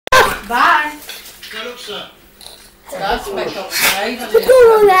Bye. That's my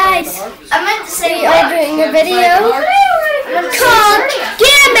Hello guys, I meant to say we are doing a video called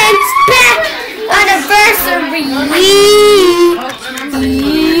Gammons Back Anniversary.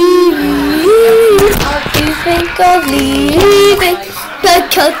 You think of leaving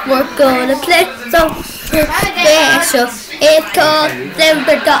because we're gonna play some special. It's called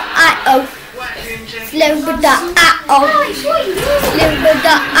Slimber.io. Slimber.io.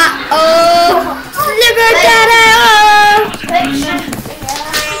 Slimber.io. Slimber.io.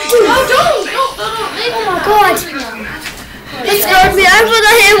 No, don't. Oh my god. It scared me. I thought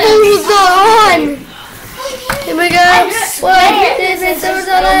I had what was going on. Here we go. What? This is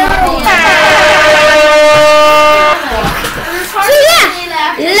Slimber.io. So yeah,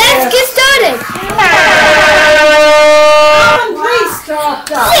 let's get started.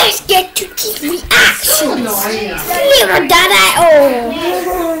 Let's get to these reactions. Slimber.io.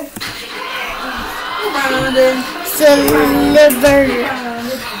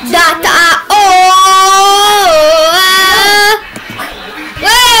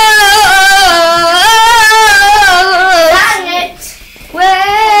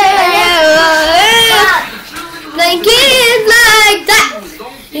 Thinking like that.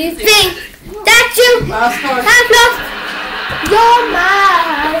 You think that you have lost your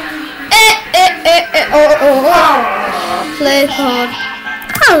mind? Play called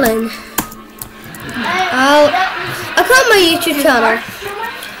Alan. I call my YouTube channel.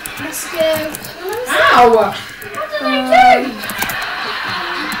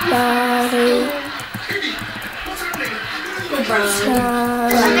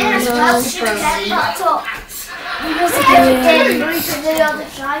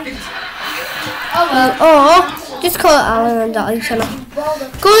 Ow! Just call it Alan and Daddy channel.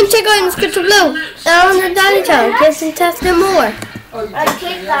 Go and check out in the description below. Alan and Daddy channel. Get some testing more. I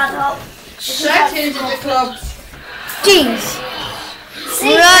kicked that up. Check into the club. Jeez.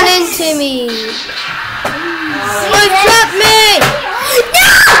 Run into me. Trap me!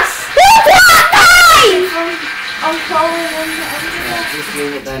 No! Who trapped me? I'm calling him. Just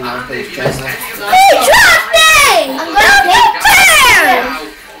leave it there now, please, Jessica. He trapped me! That's not fair!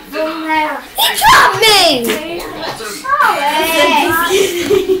 He trapped me!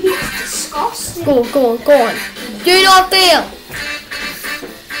 Disgusting. Go on. Do not fail.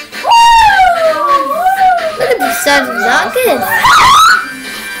 Look at the size of that kid.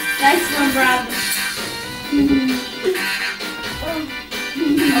 Nice one, Brad.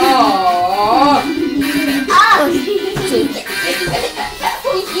 Oh.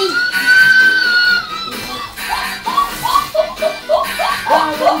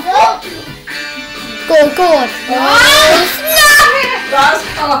 Go on. That's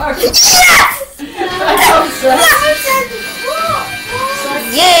hard. Yes!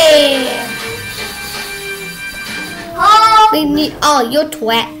 Yeah! We need all your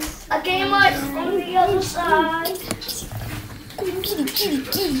twats. I came out from the other side. No! He's so big!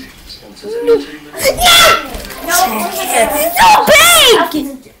 He's so big! I don't want to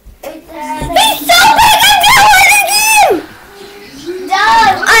game!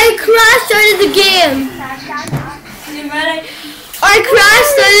 I crashed out of the game. You ready? I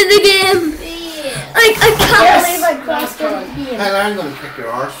crashed out of the game. I can't believe I crashed out of the game. Hey, I'm going to kick your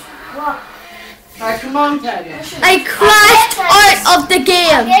arse. What? Alright, come on, Teddy. I crashed out of the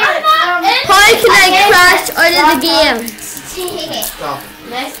game. How can I crash out of the game? Stop.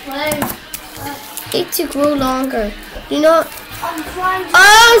 Nice play. It to grow longer. You know? I'm trying to.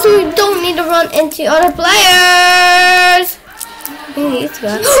 Oh, so we don't need to run into other players. We need to go.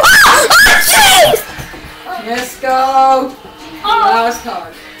 Oh, jeez! Let's go. Last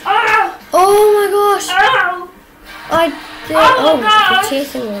card. Oh my gosh. I did. Oh, God. we're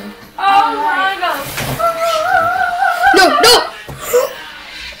chasing them. Oh my god. No.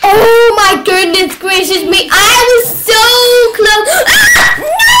 Oh my goodness gracious me. I was so close. Ah,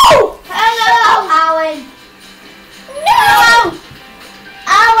 no! Hello, Owen. No!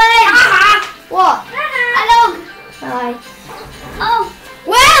 Owen. What? Hello. Hi. Oh.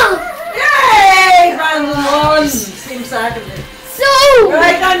 Well, Yay! Round one. Seems seconded. so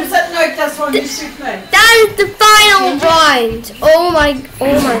Right, I'm sitting out this one. You shoot me. that is the final round. Oh my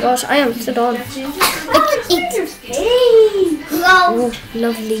gosh, I am so done. Let's eat. Oh,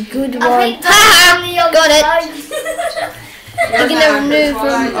 lovely, good one. Got it. You can never move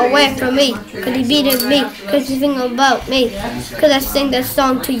away from me, cause you beat me, cause you think about me, cause I sing that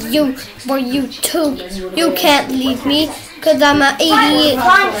song to you, for you too. You can't leave me, cause I'm an idiot.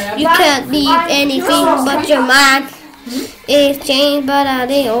 You can't leave anything but your mind. It's changed, but I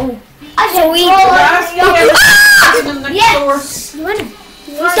didn't. So we. Yes.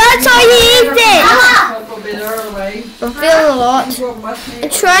 That's That's how you eat it. That will be the other way. I'm feeling a lot. I'm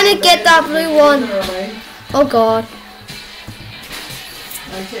trying to get that blue one. Oh God.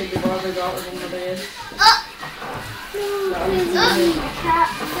 I take your brother daughter from the bed.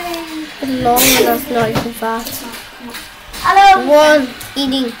 It's long enough, not even fast. Hello. One,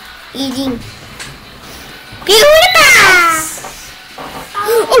 eating. Beautiful!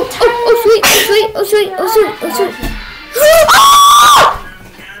 Oh, sweet. Oh!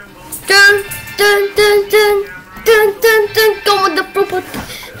 Dun. Go with the proper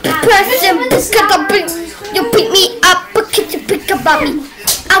person. You pick me up, but can you pick about me?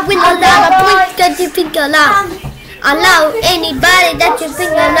 I win a lot of points that you think a lot. Allow anybody that you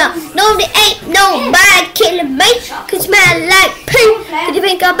think I know. No, there ain't nobody killing me. Cause man like poo. Cause you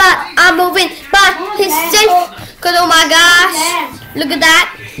think about I'm moving by himself. Cause oh my gosh, look at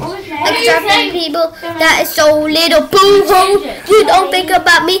that. Attracting people that is so little boo hoo. You don't think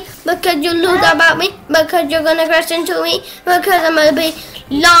about me because you lose about me. Because you're gonna crash into me. Because I'm gonna be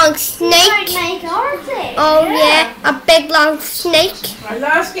long snake. Oh yeah, a big long snake. Our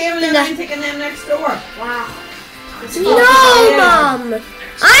last game and then I'm taking them next door. Wow. No, Mom!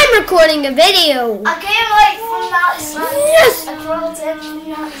 I'm recording a video. I came like from that side. Yes. I crawled in from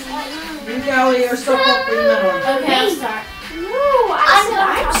that side. You go your stuff up with melon. Okay, I'll start. No,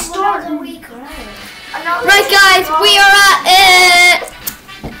 I'm starting a week earlier. Right, guys, we are at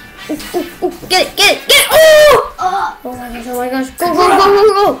Get it! Oh my gosh! Go!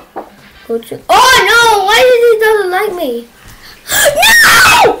 Go to. Oh no! Why did he doesn't like me?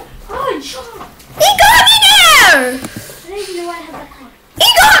 No! He got me there! He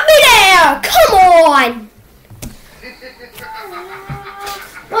got me there! Come on!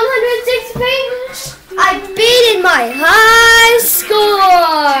 106 I beat my high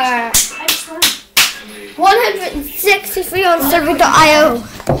score! 163 on server.io.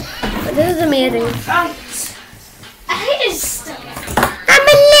 This is amazing. I hate this stuff. I'm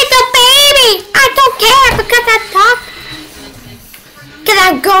a little baby! I don't care because I talk. Because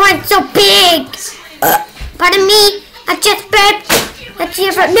I'm growing so big. Pardon me, I just burped. That's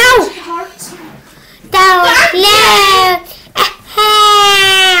different. No! Don't loud.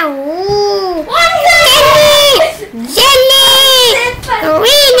 Jelly!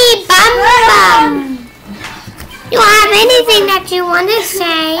 Really bum bum. You have anything that you want to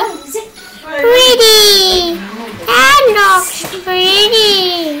say? Pretty. That looks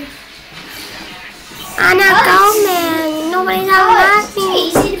pretty. Anna Goldman. Nobody's not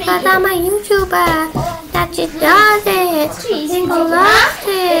laughing because I'm a YouTuber. That just does it. People loves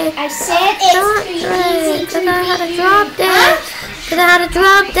it. I said it's easy. Because I had to drop that. Because I had to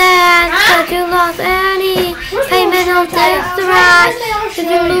drop that. Because you lost any payment on right. Did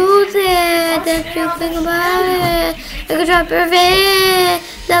you lose it? Did you think about it? I could drop your vid.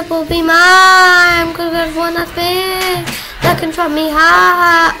 That will be mine. Because there's one that's big. That can drop me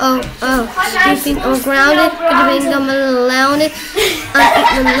high. Oh. You think I'm grounded? Could you think I'm a little louded? I'm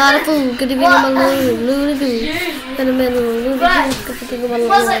eating a lot of food. Could you think I'm a little loody-doo? Could you think I'm a little loody-doo? Could you think I'm a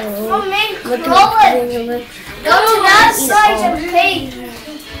little loody-doo? Go to that side and pay.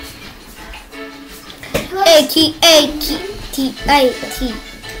 A-T-A-T-A-T.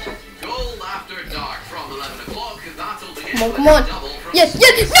 Gold after dark from 11 o'clock. That'll be Come on. Yes. No!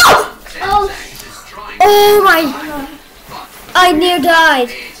 Oh my. I near died.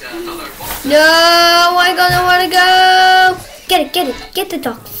 No, I don't want to go. Get it. Get the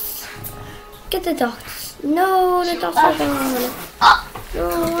ducks. No, the ducks are gone.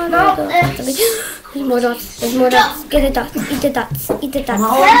 No, There's more dots. Get the dots. Eat the dots. Go eat the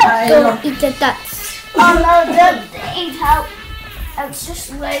dots. Oh no, they ain't help. It's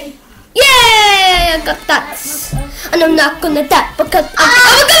just way. Yay! I got dots. And I'm not gonna die because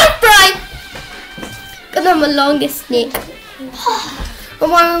I'm gonna fry. Because I'm the longest snake. But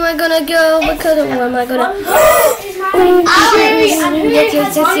where am I gonna go? Because where am I gonna?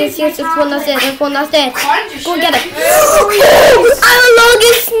 Yes. There's one that's dead. Go get it. I'm the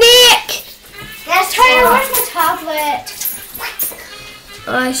longest snake. Yes, Tyler, where's my tablet?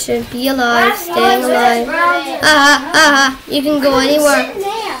 I should be alive, staying alive. You can go anywhere.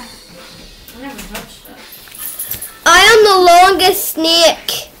 I am the longest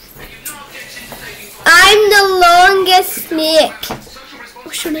snake. I'm the longest snake.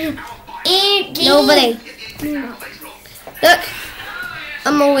 What's your name? Nobody. Look,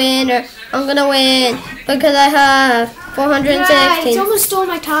 I'm a winner. I'm gonna win because I have 416. Someone stole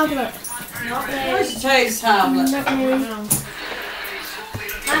my tablet. Where's Chase tablet?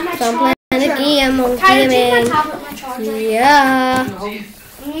 So I'm playing a game. I'm gaming. Yeah.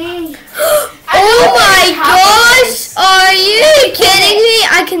 Oh my gosh! Are you kidding me?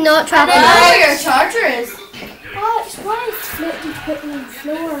 I cannot track I don't it. know where your charger is. Oh, it's why it's floating put on the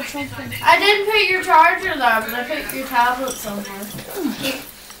floor or something. I didn't put your charger there, but I put your tablet somewhere.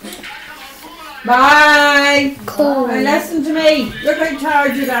 Bye. Cool. Now listen to me. Look how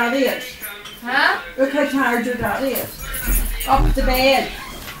tired your daddy is. Huh? Look how tired your daddy is. Up to bed.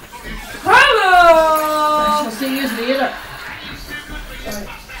 Hello! I shall see you later.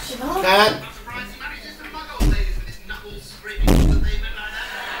 Cat.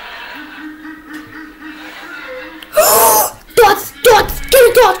 Dots, dots, get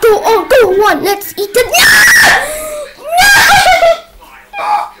a dot, go on, go on, let's eat it.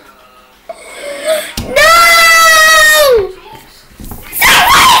 No! No!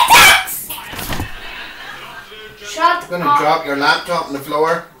 Shut I'm gonna drop your laptop on the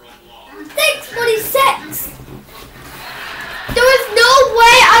floor. 646. There was no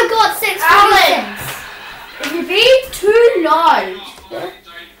way I got 646. If you be too loud,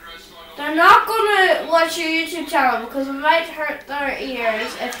 they're not gonna watch your YouTube channel because it might hurt their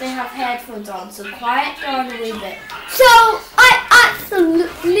ears if they have headphones on. So quiet down a wee bit. So I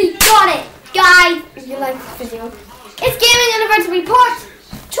absolutely got it, guys. If you like this video, it's gaming anniversary part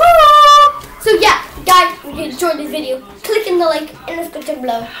 2. So yeah, guys, if you enjoyed this video, click in the link in the description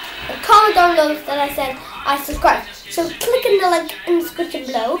below and comment down below that I said I subscribed. So click in the link in the description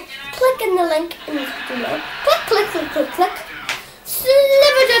below. Click in the link in the description below. Click, click, click, click, click.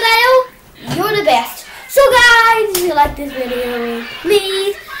 Sliverdale, you're the best. So guys, if you like this video,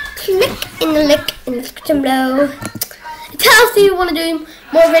 please click in the link in the description below. Tell us if you want to do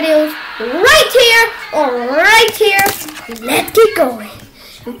more videos right here or right here. Let's get going.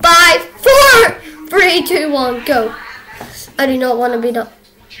 5, 4, 3, 2, 1, go. I do not want to be done.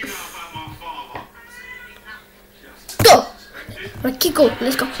 Go. Right, keep going.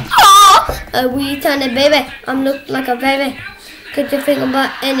 Let's go. Oh, a wee tiny baby. I'm look like a baby. Could you think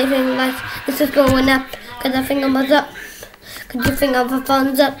about anything like this is going up? Could I think about up? Could you think of a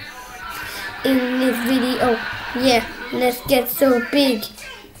thumbs up in this video? Yeah, let's get so big.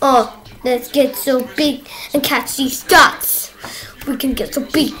 Oh, let's get so big and catch these dots. We can get so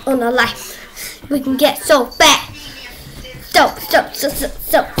big on our life. We can get so fat. So fat. So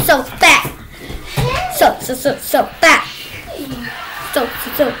fat. So fat.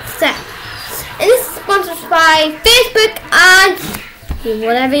 So fat. And this is sponsored by Facebook and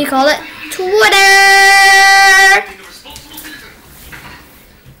whatever you call it, Twitter.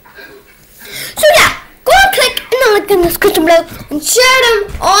 So yeah, go and click in the link in the description below and share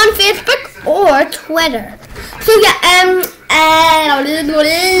them on Facebook or Twitter. So yeah, I'm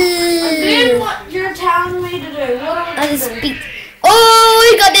doing what you're telling me to do. What am I I to just do? speak. Oh,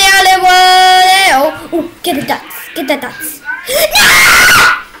 you got the early one. Oh, get the dots. Get the dots.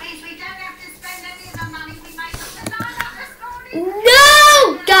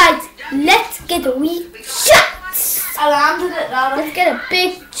 No, guys, let's get a wee shot. I landed it, Dada. Let's get a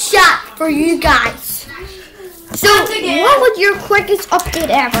big shot for you guys. So, again. what was your quickest update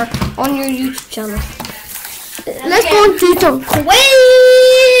ever on your YouTube channel? Let's go and do some quiz.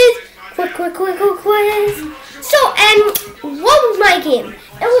 Quiz. So, what was my game?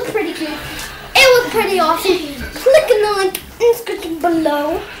 It was pretty good. It was pretty awesome. Click in the link in the description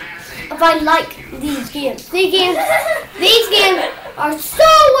below if I like these games. These games are so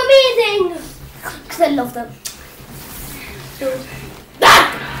amazing because I love them. So,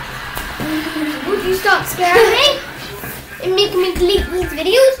 would you stop scaring me and making me delete these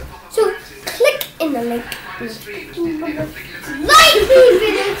videos? So click in the link. Like these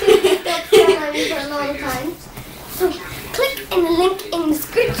videos to stop scaring me for a long time. So click in the link in the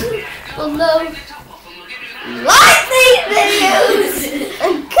description below. Like these videos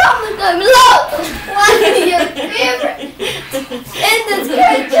and comment down below what is your favorite in the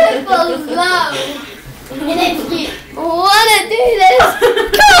description below. And if you want to do this,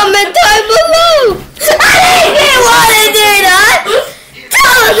 comment down below. And if you want to do that,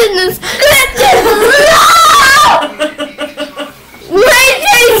 tell us in the description below. Wait,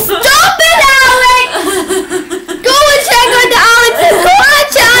 stop it, Alex. Go and check out the Alex's Corner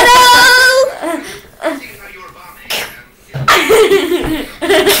channel.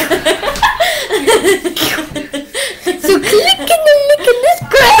 So click in the link in the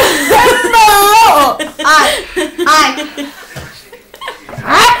description.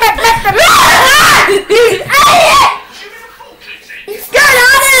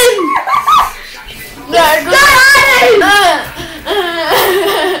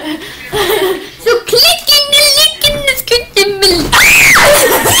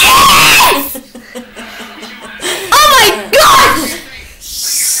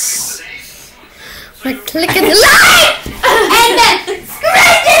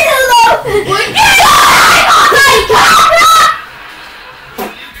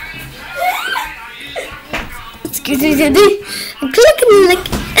 Excuse me, I'm clicking like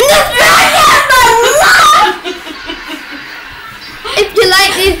if you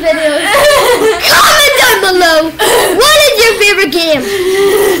like these videos, comment down below. What is your favorite game?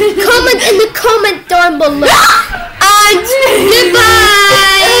 Comment in the comment down below. And goodbye.